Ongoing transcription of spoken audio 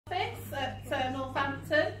at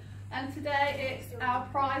Northampton, and today it's our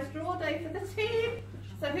prize draw day for the team.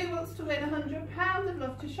 So who wants to win £100 of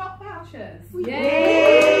Love2shop vouchers? Yay! Say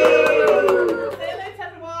hello to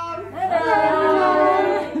everyone.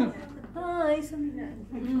 Hello. Hi.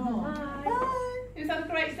 Who's had a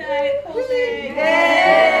great day? Courtney.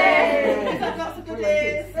 Yay! Who's had lots of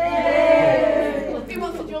goodies? Yay! Who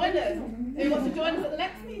wants to join us? Who wants to join us at the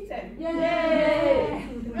next meeting? Yay!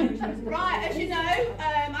 Right, as you know,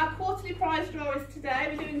 our quarterly prize draw is today.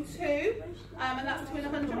 We're doing two, and that's to win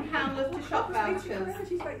 £100 Love2shop vouchers.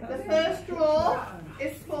 The first draw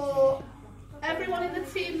is for everyone in the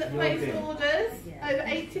team that placed orders over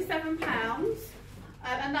 £87,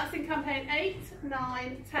 and that's in campaign 8,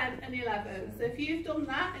 9, 10 and 11. So if you've done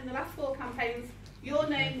that in the last 4 campaigns, your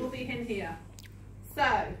name will be in here.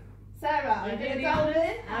 So, Sarah, I'm going to go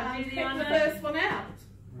in and pick the first one out.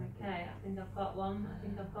 Okay, I think I've got one.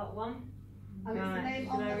 And it's the name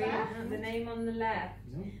on the read left. the name on the left.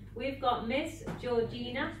 We've got Miss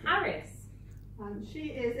Georgina Harris. And she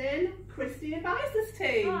is in Christy Advisor's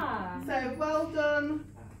team. So well done,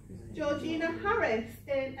 Georgina Harris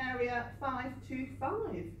in area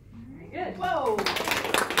 525. Very good. Whoa!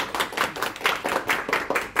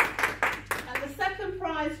 And the second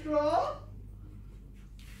prize draw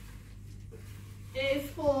is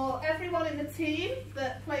for everyone in the team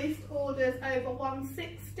that placed orders over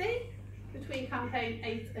 160 between campaign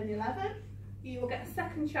 8 and 11. You will get a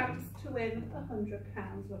second chance to win £100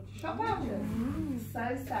 Love2shop vouchers.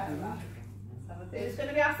 So Sarah, it's going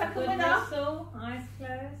to be our second Good winner. whistle, eyes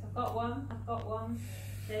closed. I've got one.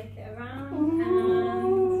 Shake it around.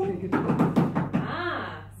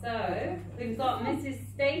 And so we've got Mrs.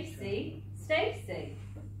 Stacey. Stacey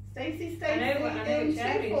I know in which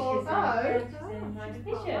area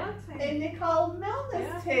 240 in Nicole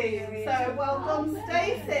Milner's team. So well done,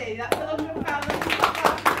 Stacey. That's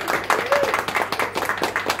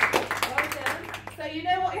 £100 So you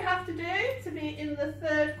know what you have to do to be in the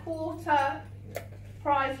third quarter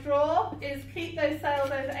prize draw is keep those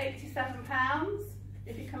sales over £87.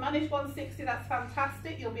 If you can manage 160, that's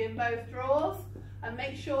fantastic. You'll be in both draws. And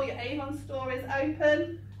make sure your Avon store is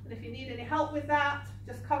open. And if you need any help with that,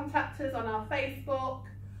 just contact us on our Facebook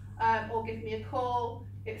or give me a call.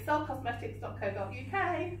 It's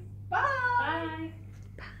sellcosmetics.co.uk. Bye!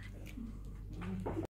 Bye!